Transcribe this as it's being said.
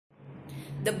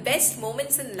the best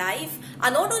moments in life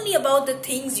are not only about the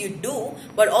things you do,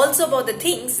 but also about the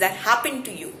things that happen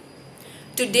to you.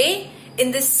 Today,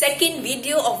 in this second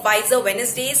video of Wiser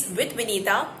Wednesdays with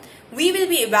Vinita, we will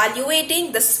be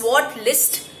evaluating the SWOT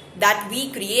list that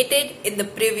we created in the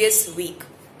previous week.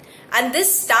 And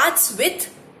this starts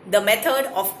with the method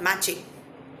of matching.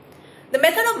 The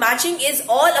method of matching is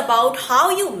all about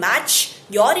how you match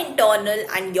your internal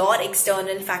and your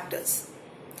external factors.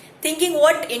 Thinking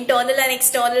what internal and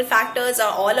external factors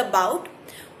are all about?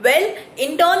 Well,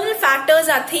 internal factors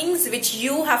are things which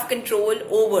you have control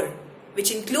over,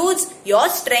 which includes your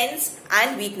strengths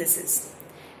and weaknesses.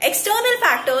 External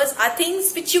factors are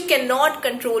things which you cannot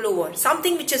control over,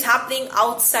 something which is happening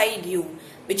outside you,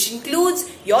 which includes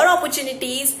your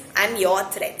opportunities and your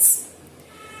threats.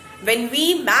 When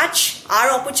we match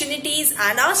our opportunities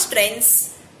and our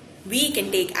strengths, we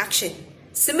can take action.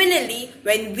 Similarly,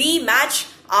 when we match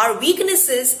our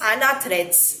weaknesses and our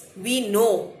threats, we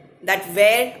know that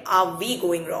where are we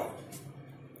going wrong.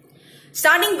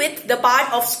 Starting with the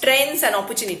part of strengths and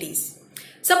opportunities.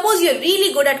 Suppose you're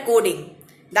really good at coding.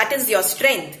 That is your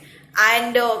strength.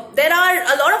 And there are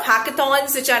a lot of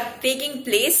hackathons which are taking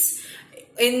place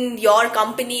in your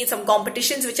company, some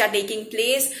competitions which are taking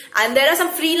place, and there are some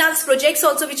freelance projects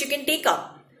also which you can take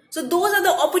up. So those are the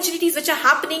opportunities which are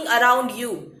happening around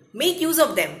you. Make use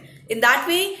of them. In that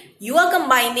way, you are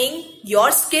combining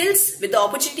your skills with the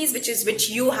opportunities which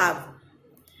you have.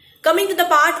 Coming to the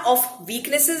part of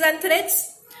weaknesses and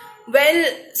threats.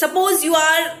 Well, suppose you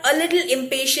are a little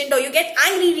impatient or you get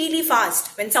angry really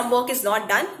fast. When some work is not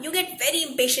done, you get very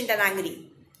impatient and angry.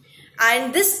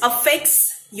 And this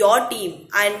affects your team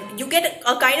and you get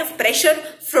a kind of pressure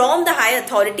from the higher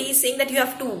authorities saying that you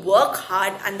have to work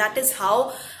hard, and that is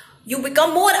how you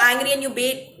become more angry and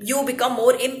you become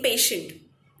more impatient.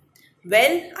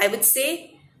 Well, I would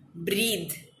say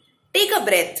breathe. Take a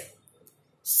breath.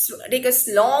 Take a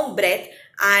long breath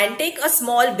and take a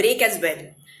small break as well.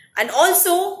 And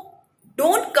also,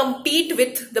 don't compete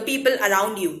with the people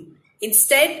around you.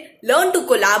 Instead, learn to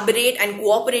collaborate and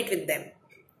cooperate with them.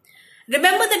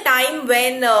 Remember the time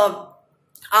when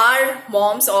our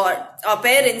moms or our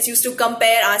parents used to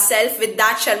compare ourselves with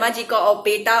that Sharma ji ka or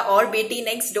beta or beti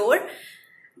next door?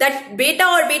 That beta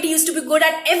or beti used to be good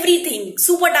at everything,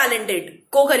 super talented,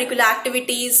 co-curricular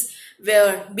activities,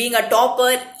 where being a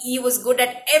topper, he was good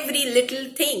at every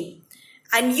little thing.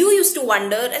 And you used to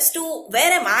wonder as to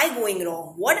where am I going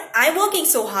wrong? I'm working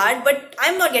so hard, but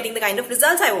I'm not getting the kind of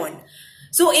results I want.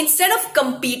 So instead of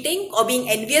competing or being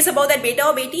envious about that beta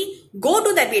or beti, go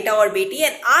to that beta or beti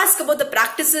and ask about the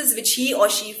practices which he or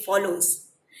she follows.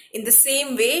 In the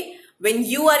same way, when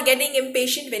you are getting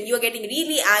impatient, when you are getting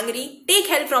really angry, take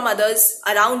help from others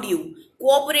around you.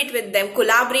 Cooperate with them,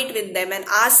 collaborate with them, and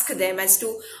ask them as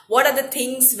to what are the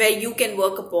things where you can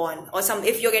work upon. Or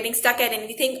if you're getting stuck at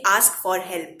anything, ask for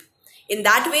help. In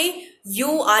that way, you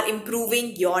are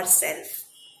improving yourself.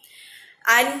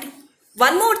 And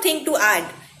one more thing to add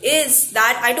is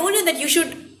that I told you that you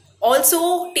should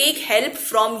also take help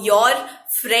from your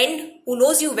friend who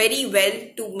knows you very well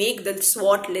to make the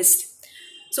SWOT list.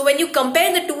 So when you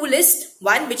compare the two lists,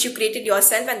 one which you created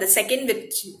yourself and the second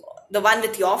with the one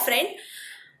with your friend,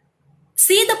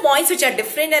 see the points which are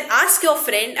different and ask your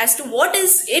friend as to what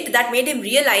is it that made him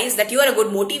realize that you are a good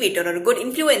motivator or a good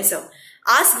influencer.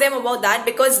 Ask them about that,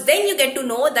 because then you get to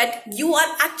know that you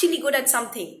are actually good at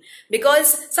something.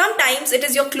 Because sometimes it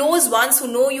is your close ones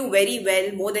who know you very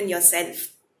well more than yourself.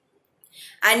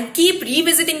 And keep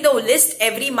revisiting the list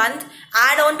every month.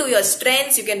 Add on to your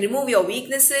strengths. You can remove your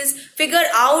weaknesses. Figure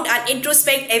out and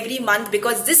introspect every month,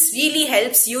 because this really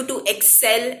helps you to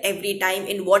excel every time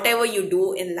in whatever you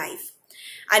do in life.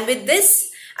 And with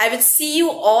this, I will see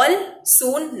you all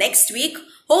soon next week.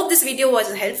 Hope this video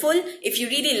was helpful. If you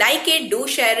really like it, do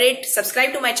share it,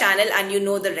 subscribe to my channel, and you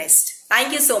know the rest.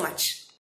 Thank you so much.